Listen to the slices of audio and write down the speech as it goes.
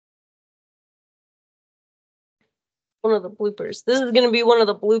One of the bloopers. This is going to be one of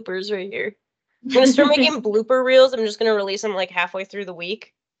the bloopers right here. I'm going to start making blooper reels. I'm just going to release them like halfway through the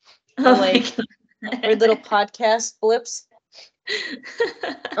week. For like weird little podcast blips.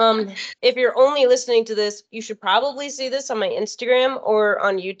 If you're only listening to this, you should probably see this on my Instagram or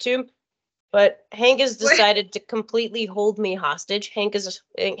on YouTube. But Hank has decided to completely hold me hostage. Hank is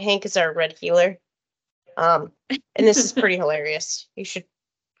our red healer. And this is pretty hilarious. You should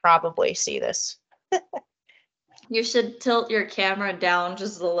probably see this. You should tilt your camera down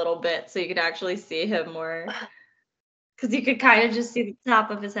just a little bit so you could actually see him more. Because you could kind of just see the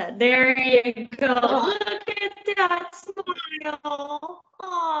top of his head. There you go. Oh. Look at that smile.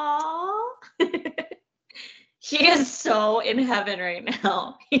 Aww. He is so in heaven right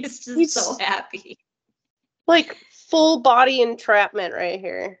now. He's so happy. Like full body entrapment right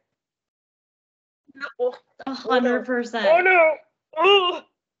here. 100%. Oh no. Oh.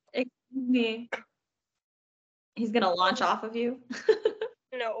 Excuse me. He's gonna launch off of you?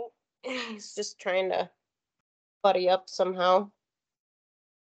 No. He's just trying to buddy up somehow.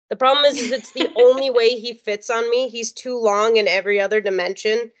 The problem is it's the only way he fits on me. He's too long in every other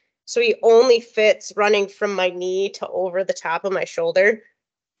dimension. So he only fits running from my knee to over the top of my shoulder.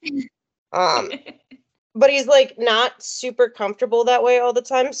 But he's like not super comfortable that way all the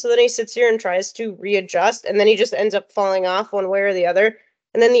time. So then he sits here and tries to readjust, and then he just ends up falling off one way or the other.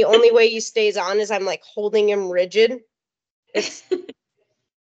 And then the only way he stays on is I'm like holding him rigid. It's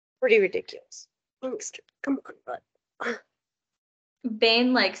pretty ridiculous. Come on, bud.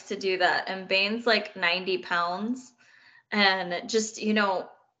 Bane likes to do that, and Bane's like 90 pounds and just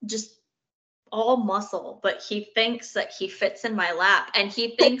all muscle, but he thinks that he fits in my lap, and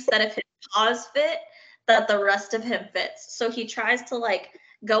he thinks that if his paws fit, that the rest of him fits. So he tries to like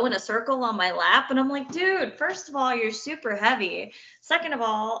go in a circle on my lap, and I'm like, dude, first of all, you're super heavy. Second of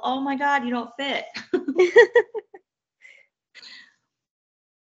all, oh my God, you don't fit.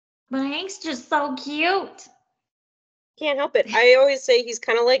 But Hank's just so cute. Can't help it. I always say he's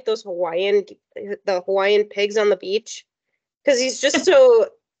kind of like those Hawaiian pigs on the beach, because he's just so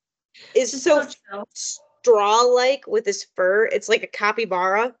straw-like with his fur. It's like a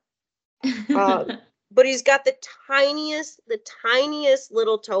capybara. But he's got the tiniest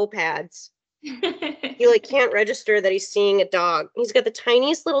little toe pads. He like can't register that he's seeing a dog. He's got the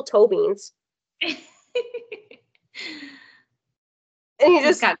tiniest little toe beans. And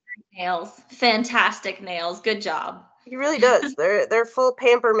he's got great nails. Fantastic nails. Good job. He really does. They're full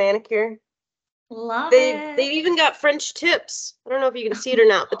pamper manicure. Love it. They've even got French tips. I don't know if you can see it or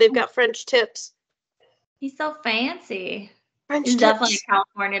not, but they've got French tips. He's so fancy. He's definitely a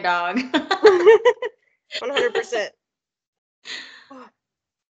California dog. 100%.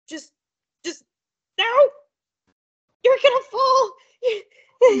 Just no! You're gonna fall!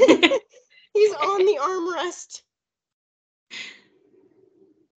 He's on the armrest.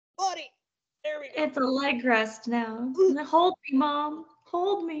 Buddy, there we go. It's a leg rest now. Hold me, Mom.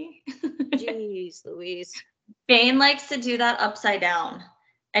 Hold me. Jeez Louise. Bane likes to do that upside down.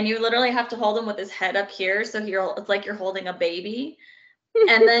 And you literally have to hold him with his head up here. So it's like you're holding a baby.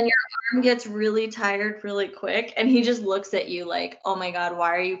 And then your arm gets really tired really quick. And he just looks at you like, oh my God,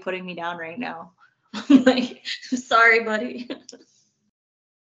 why are you putting me down right now? I'm like, sorry, buddy.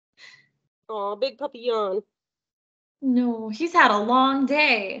 Oh, big puppy yawn. No, he's had a long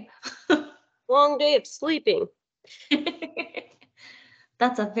day. Long day of sleeping.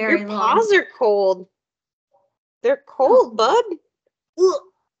 That's a very Your long. paws are cold. They're cold, bud. Ugh.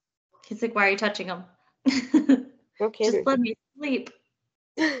 He's like, why are you touching them? Okay. Just let me sleep.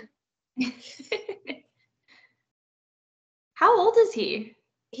 How old is he?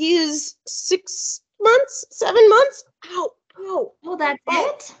 He is 6 months, 7 months. Ow. Oh, that's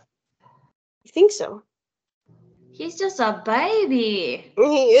it? You think so? He's just a baby.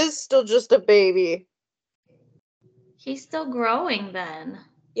 He is still just a baby. He's still growing then.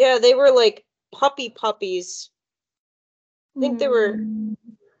 Yeah, they were like puppies. I think they were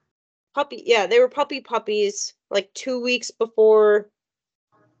they were puppies like 2 weeks before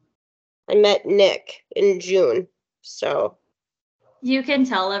I met Nick in June. So you can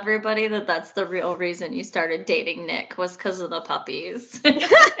tell everybody that that's the real reason you started dating Nick was because of the puppies.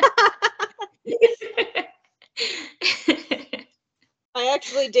 I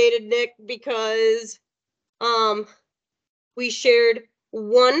actually dated Nick because we shared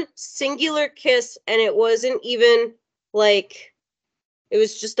one singular kiss, and it wasn't even like, it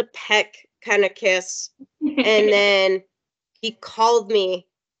was just a peck kind of kiss. And then he called me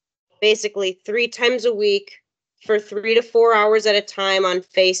basically 3 times a week for 3 to 4 hours at a time on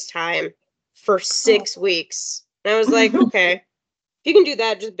FaceTime for 6 weeks. And I was like, okay. you can do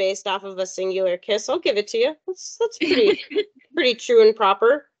that just based off of a singular kiss, I'll give it to you. That's pretty true and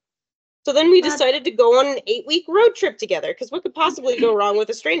proper. So then we decided to go on an 8-week road trip together, because what could possibly go wrong with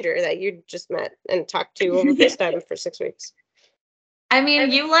a stranger that you just met and talked to over FaceTime for 6 weeks? I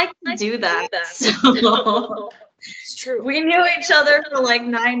mean, you like to do that, so It's true. we knew each other for like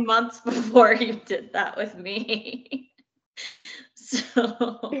 9 months before you did that with me.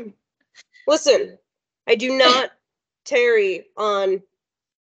 So Listen, I do not tarry on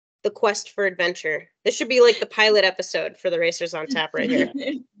the quest for adventure. This should be like the pilot episode for the Racers on Tap right here.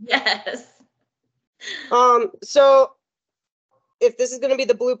 Yes. So if this is going to be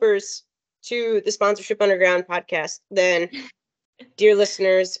the bloopers to the Sponsorship Underground podcast, then dear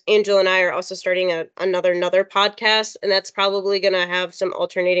listeners, Angel and I are also starting another podcast, and that's probably going to have some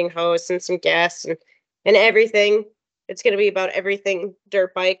alternating hosts and some guests and everything. It's going to be about everything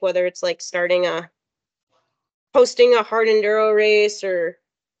dirt bike, whether it's like hosting a hard enduro race or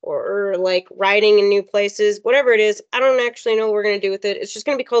like riding in new places, whatever it is. I don't actually know what we're going to do with it. It's just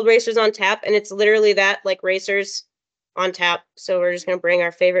going to be called Racers on Tap, and it's literally that, like Racers on Tap. So we're just going to bring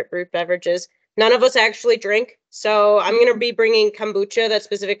our favorite brewed beverages. None of us actually drink, so I'm going to be bringing kombucha that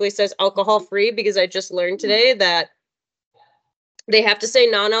specifically says alcohol-free, because I just learned today that they have to say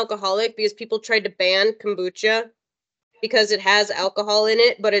non-alcoholic because people tried to ban kombucha because it has alcohol in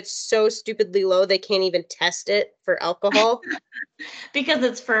it, but it's so stupidly low they can't even test it for alcohol. Because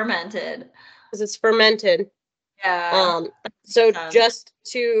it's fermented. Because it's fermented. Yeah. So just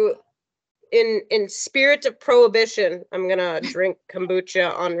to, in spirit of prohibition, I'm gonna drink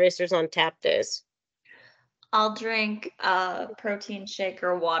kombucha on Racers on Tap days. I'll drink protein shake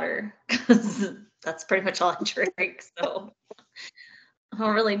or water, because that's pretty much all I drink. So I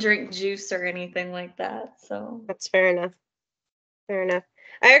don't really drink juice or anything like that. So that's fair enough. Fair enough.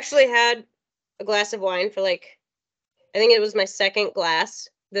 I actually had a glass of wine for like, I think it was my second glass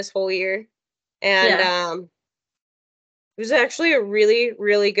this whole year. And it was actually a really,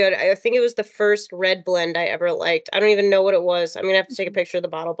 really good, I think it was the first red blend I ever liked. I don't even know what it was. I'm going to have to take a picture of the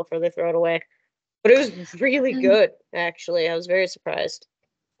bottle before they throw it away. But it was really good, actually. I was very surprised.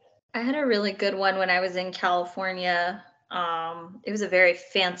 I had a really good one when I was in California. It was a very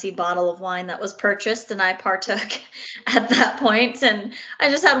fancy bottle of wine that was purchased, and I partook at that point. And I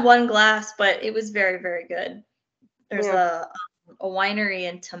just had one glass, but it was very, very good. There's a winery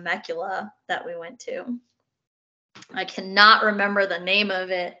in Temecula that we went to. I cannot remember the name of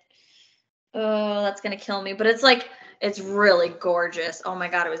it. Oh, that's gonna kill me. But it's really gorgeous. Oh my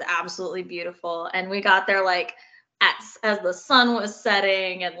God, it was absolutely beautiful. And we got there like as the sun was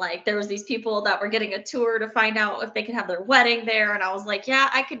setting, and like there was these people that were getting a tour to find out if they could have their wedding there. And I was like, yeah,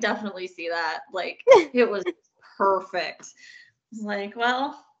 I could definitely see that. Like it was perfect. I was like,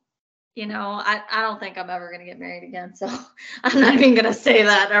 well, I don't think I'm ever gonna get married again. So I'm not even gonna say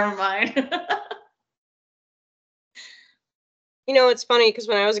that. Never mind. It's funny because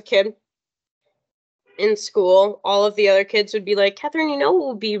when I was a kid in school, all of the other kids would be like, Catherine, what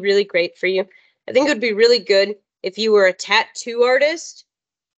would be really great for you? I think it would be really good if you were a tattoo artist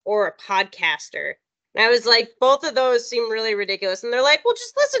or a podcaster. And I was like, both of those seem really ridiculous. And they're like, well,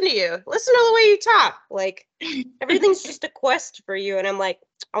 just listen to you. Listen to the way you talk. Like, everything's just a quest for you. And I'm like,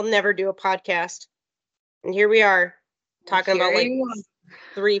 I'll never do a podcast. And here we are talking about like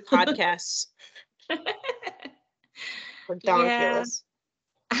 3 podcasts. Ridiculous.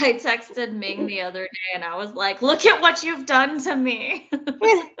 Yeah. I texted Ming the other day and I was like, look at what you've done to me.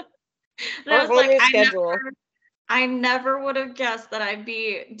 I was like, I never would have guessed that I'd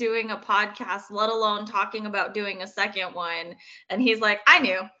be doing a podcast, let alone talking about doing a second one. And he's like, I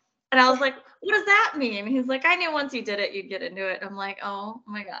knew. And I was like, what does that mean? He's like, I knew once you did it, you'd get into it. I'm like, oh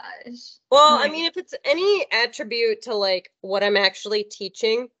my gosh. Well, I mean, if it's any attribute to like what I'm actually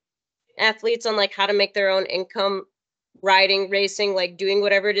teaching athletes on like how to make their own income riding, racing, like doing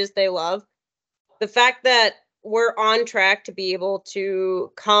whatever it is they love, the fact that we're on track to be able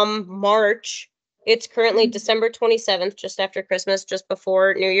to come March, it's currently December 27th, just after Christmas, just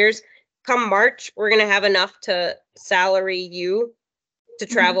before New Year's. Come March, we're going to have enough to salary you to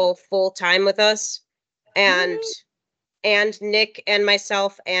travel full time with us, and Nick and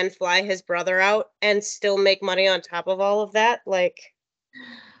myself and fly his brother out and still make money on top of all of that. Like,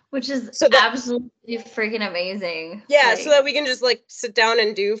 which is absolutely freaking amazing. Yeah, so that we can just like sit down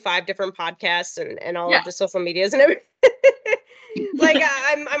and do 5 different podcasts and all of the social medias and everything. Like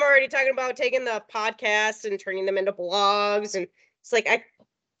I'm already talking about taking the podcasts and turning them into blogs, and it's like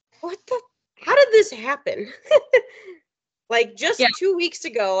how did this happen? Like just 2 weeks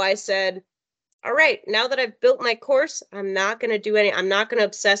ago I said, all right, now that I've built my course, I'm not going to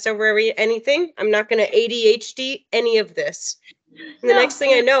obsess over anything. I'm not going to ADHD any of this. And the next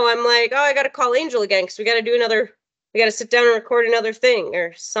thing I know, I'm like, oh, I got to call Angel again because we got to sit down and record another thing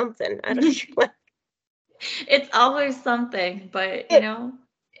or something. I don't know. It's always something, but you know,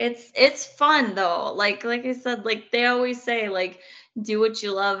 it's fun though. Like I said, like they always say, like do what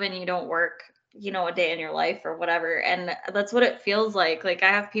you love and you don't work, you know, a day in your life or whatever. And that's what it feels like. Like I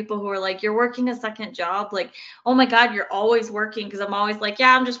have people who are like, you're working a second job. Like, oh my God, you're always working. Cause I'm always like,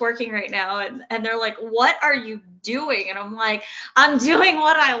 yeah, I'm just working right now. And they're like, what are you doing? And I'm like, I'm doing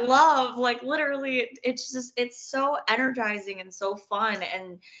what I love. Like literally, it's just, it's so energizing and so fun.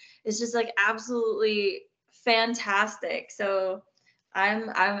 And it's just like absolutely fantastic. So I'm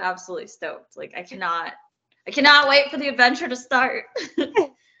absolutely stoked. Like I cannot wait for the adventure to start.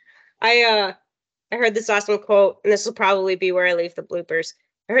 I heard this awesome quote, and this will probably be where I leave the bloopers.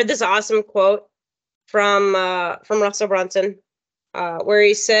 I heard this awesome quote from Russell Brunson, where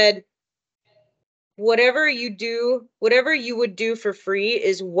he said, whatever you would do for free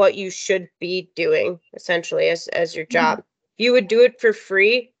is what you should be doing, essentially, as your job. If you would do it for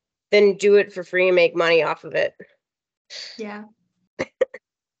free, then do it for free and make money off of it. Yeah.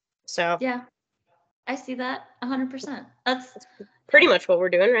 So Yeah. I see that 100%. That's pretty much what we're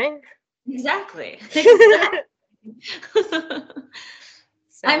doing, right? exactly. Exactly.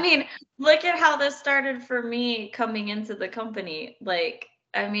 So. I mean, look at how this started for me coming into the company. Like,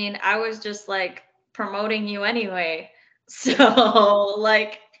 I mean, I was just like promoting you anyway. So,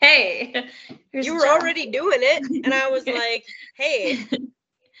 like, hey, here's you a were job. already doing it, and I was like, hey,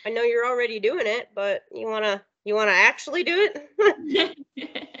 I know you're already doing it, but you wanna actually do it?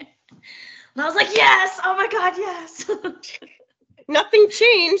 And I was like, yes, oh my God, yes. Nothing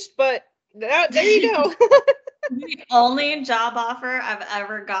changed, but there you go. The only job offer I've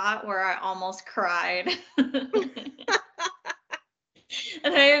ever got where I almost cried.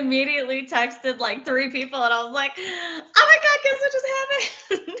 And I immediately texted like 3 people and I was like, oh my God, guess what just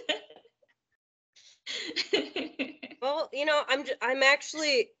happened? Well,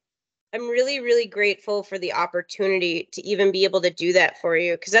 I'm really, really grateful for the opportunity to even be able to do that for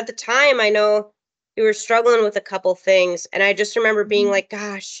you. Because at the time, I know you were struggling with a couple things. And I just remember being like,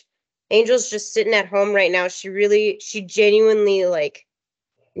 gosh, Angel's just sitting at home right now. She genuinely like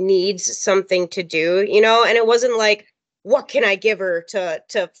needs something to do, And it wasn't like, what can I give her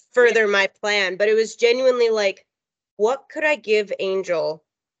to further my plan? But it was genuinely like, what could I give Angel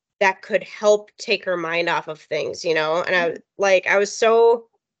that could help take her mind off of things, And I was so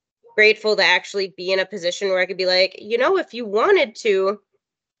grateful to actually be in a position where I could be like, if you wanted to,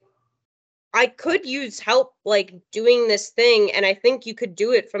 I could use help like doing this thing, and I think you could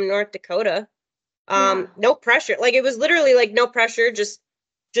do it from North Dakota. No pressure. Like it was literally like no pressure, just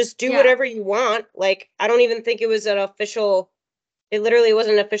do whatever you want. Like I don't even think it was an official, it literally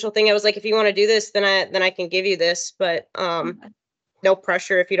wasn't an official thing. I was like, if you want to do this, then I can give you this, but no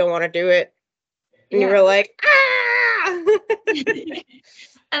pressure if you don't want to do it. And you were like, ah.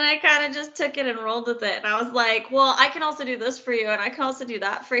 And I kind of just took it and rolled with it. And I was like, well, I can also do this for you. And I can also do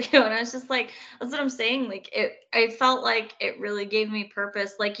that for you. And I was just like, that's what I'm saying. Like I felt like it really gave me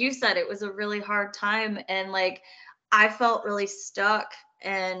purpose. Like you said, it was a really hard time. And like, I felt really stuck.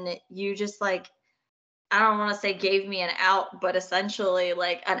 And you just like, I don't want to say gave me an out, but essentially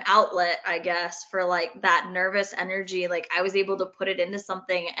like an outlet, I guess, for like that nervous energy. Like I was able to put it into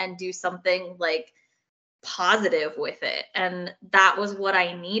something and do something like positive with it. And that was what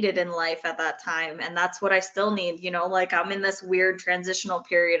I needed in life at that time. And that's what I still need, like I'm in this weird transitional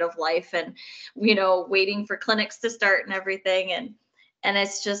period of life and, waiting for clinics to start and everything. And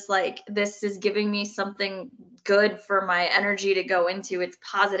it's just like, this is giving me something good for my energy to go into. It's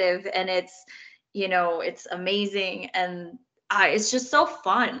positive and it's, it's amazing. And it's just so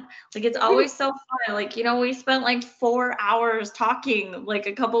fun. Like it's always so fun. Like, we spent like 4 hours talking like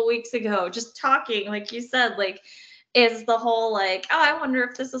a couple weeks ago, just talking, like you said, like is the whole like, oh, I wonder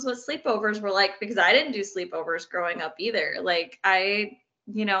if this is what sleepovers were like, because I didn't do sleepovers growing up either. Like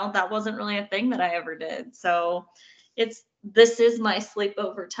that wasn't really a thing that I ever did. So this is my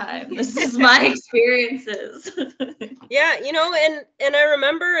sleepover time. This is my experiences. Yeah, and I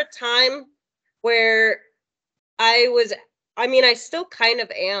remember a time where I still kind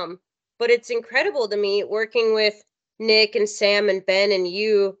of am, but it's incredible to me working with Nick and Sam and Ben and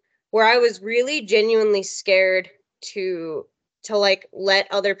you, where I was really genuinely scared to like let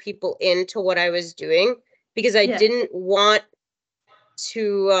other people into what I was doing because I didn't want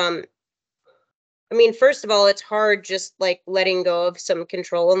to first of all, it's hard just like letting go of some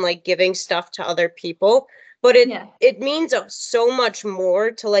control and like giving stuff to other people, but it means so much more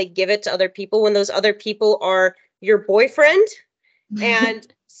to like give it to other people when those other people are your boyfriend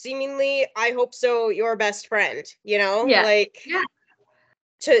and seemingly, I hope so, your best friend, you know? Yeah. Like Yeah.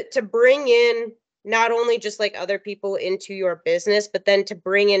 to bring in not only just like other people into your business, but then to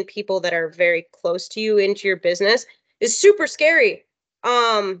bring in people that are very close to you into your business is super scary.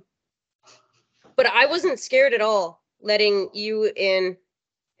 But I wasn't scared at all letting you in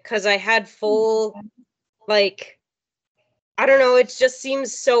because I had full, like, I don't know, it just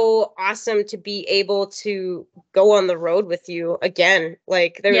seems so awesome to be able to go on the road with you again.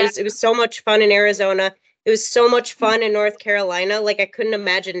 Like Yeah. it was so much fun in Arizona. It was so much fun in North Carolina. Like I couldn't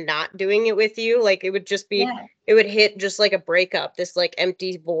imagine not doing it with you. Like it would just be Yeah. it would hit just like a breakup, this like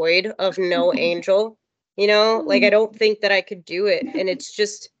empty void of no Angel, you know? Like I don't think that I could do it. And it's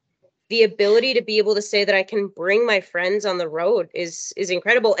just the ability to be able to say that I can bring my friends on the road is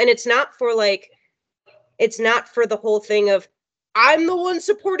incredible. And it's not for the whole thing of I'm the one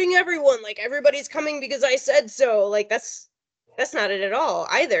supporting everyone, like everybody's coming because I said so. Like that's not it at all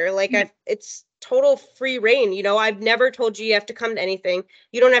either. Like it's total free reign, you know. I've never told you you have to come to anything.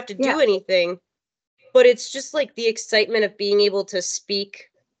 You don't have to Yeah. do anything. But it's just like the excitement of being able to speak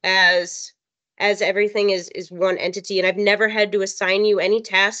as everything is one entity. And I've never had to assign you any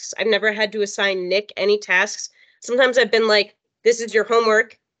tasks. I've never had to assign Nick any tasks. Sometimes I've been like, this is your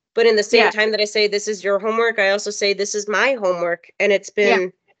homework. But in the same Yeah. time that I say this is your homework, I also say this is my homework. And it's Yeah.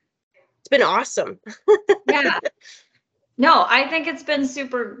 been awesome. Yeah. No, I think it's been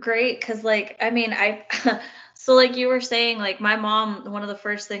super great because, like, I mean, so like you were saying, like my mom, one of the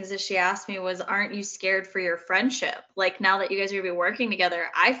first things that she asked me was, aren't you scared for your friendship? Like now that you guys are gonna be working together,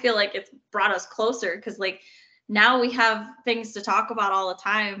 I feel like it's brought us closer because like now we have things to talk about all the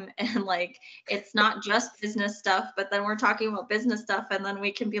time and like it's not just business stuff, but then we're talking about business stuff and then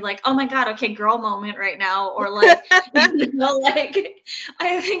we can be like, oh my God, okay, girl moment right now. Or like, like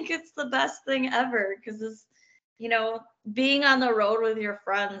I think it's the best thing ever because it's, being on the road with your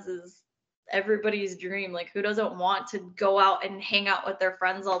friends is everybody's dream. Like, who doesn't want to go out and hang out with their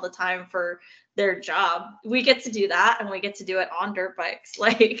friends all the time for their job? We get to do that, and we get to do it on dirt bikes.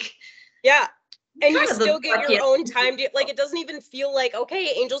 Like, Yeah. And you kind of the still get your luckiest own thing. time to, like, it doesn't even feel like,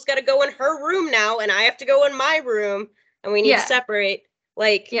 okay, Angel's got to go in her room now and I have to go in my room and we need to Yeah, separate.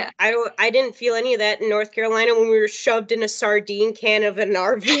 Like, yeah, I didn't feel any of that in North Carolina when we were shoved in a sardine can of an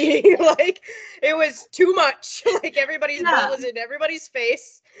RV. Like, it was too much. Like, everybody's butt yeah. was in everybody's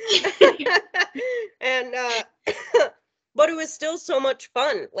face. And, but it was still so much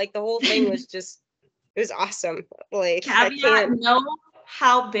fun. Like, the whole thing was just, it was awesome. Like, I Caveat: can't. know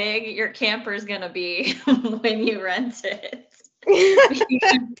how big your camper is gonna be when you rent it.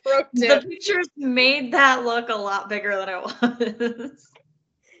 Pro The tip. pictures made that look a lot bigger than it was.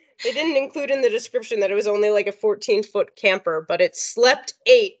 They didn't include in the description that it was only like a 14-foot camper, but it slept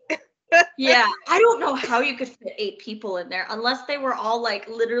 8. Yeah, I don't know how you could fit 8 people in there unless they were all like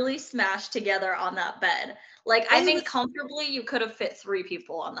literally smashed together on that bed. Like I Well, think comfortably you could have fit 3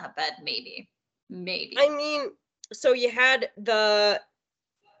 people on that bed, maybe. I Maybe. mean, so you had the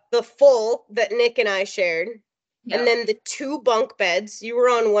full that Nick and I shared, and Yep. then the 2 bunk beds. You were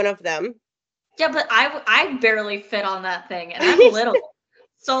on one of them. Yeah, but I barely fit on that thing and I'm little.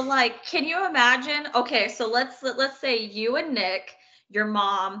 So like, can you imagine? Okay, so let's say you and Nick, your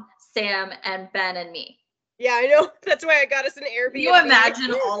mom, Sam, and Ben and me. Yeah, I know. That's why I got us an Can you Airbnb.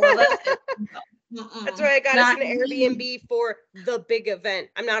 imagine all of us? That's why I got us Not an Airbnb for the big event.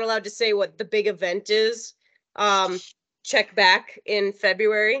 I'm not allowed to say what the big event is. Check back in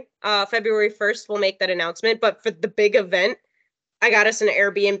February. February 1st, we'll make that announcement. But for the big event, I got us an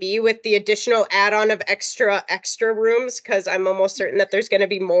Airbnb with the additional add-on of extra rooms because I'm almost certain that there's going to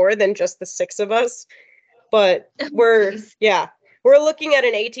be more than just the 6 of us. But Jeez. we're looking at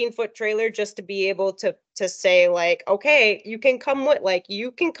an 18-foot trailer just to be able to say like, okay, you can come with, like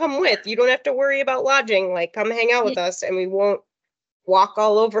you can come with. You don't have to worry about lodging. Like come hang out with us and we won't walk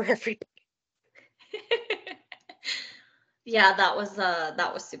all over everybody. Yeah, that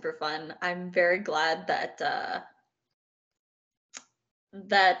was super fun. I'm very glad that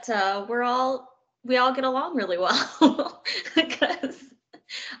we all get along really well. Because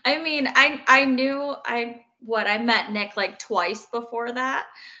I mean, I knew I met Nick like twice before that.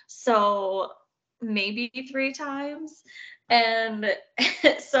 So maybe 3 times. And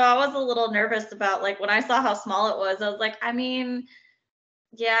so I was a little nervous about like when I saw how small it was, I was like, I mean,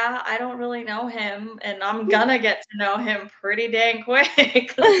 yeah, I don't really know him and I'm gonna get to know him pretty dang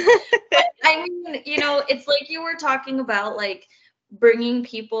quick. But I mean, it's like you were talking about like bringing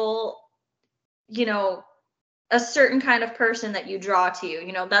people, you know, a certain kind of person that you draw to you,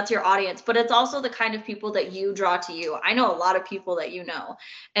 that's your audience, but it's also the kind of people that you draw to you. I know a lot of people that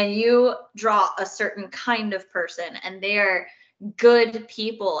and you draw a certain kind of person and they're good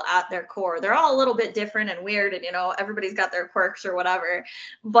people at their core. They're all a little bit different and weird, and everybody's got their quirks or whatever.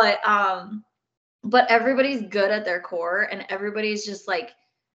 But everybody's good at their core, and everybody's just like,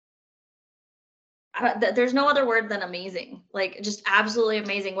 there's no other word than amazing. Like, just absolutely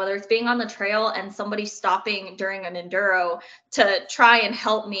amazing. Whether it's being on the trail and somebody stopping during an enduro to try and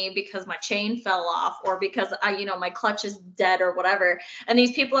help me because my chain fell off, or because my clutch is dead or whatever. And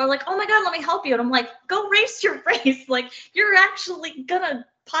these people are like, oh my God, let me help you. And I'm like, go race your race. Like, you're actually gonna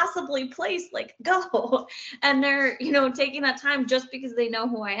possibly place, like, go. And they're, taking that time just because they know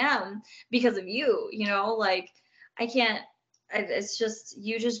who I am because of you, like, I can't, it's just,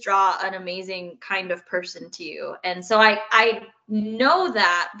 you just draw an amazing kind of person to you. And so I know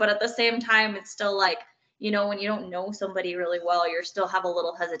that, but at the same time, it's still like, when you don't know somebody really well, you still have a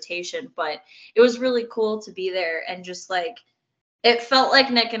little hesitation. But it was really cool to be there, and just like, it felt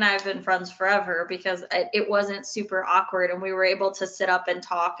like Nick and I have been friends forever, because it wasn't super awkward, and we were able to sit up and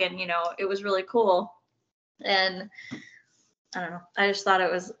talk, and it was really cool. And I don't know, I just thought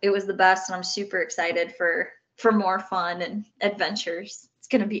it was the best, and I'm super excited for more fun and adventures. It's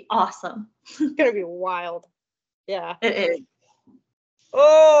gonna be awesome. It's gonna be wild. Yeah. It is.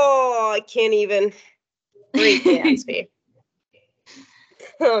 Oh, I can't even. Great Gatsby.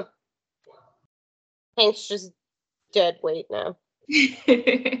 Hank's just dead weight now.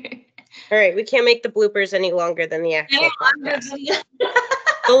 All right, we can't make the bloopers any longer than the actual podcast.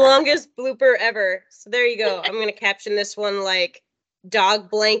 The longest blooper ever. So there you go. I'm gonna caption this one like dog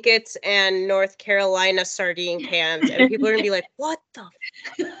blankets and North Carolina sardine cans, and people are gonna be like, what the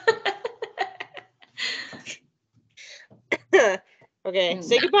okay,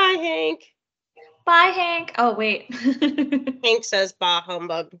 say goodbye, Hank. Bye, Hank. Oh, wait. Hank says bah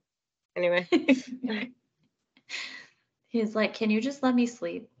humbug. Anyway. He's like, can you just let me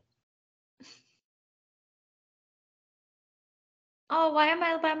sleep? Oh, why am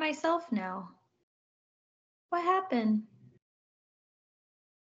I by myself now? What happened?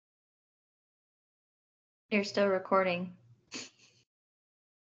 You're still recording.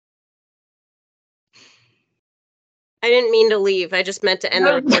 I didn't mean to leave. I just meant to end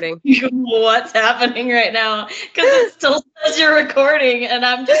the recording. What's happening right now? Because it still says you're recording, and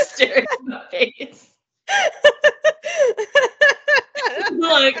I'm just staring at my face.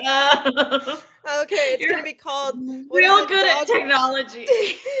 Like, okay, it's gonna be called real good at technology.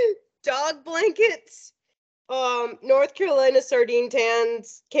 Dog blankets, North Carolina sardine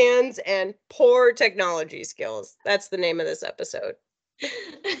cans, and poor technology skills. That's the name of this episode.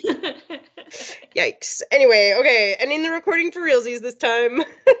 Yikes. Anyway, okay, ending the recording for realsies this time.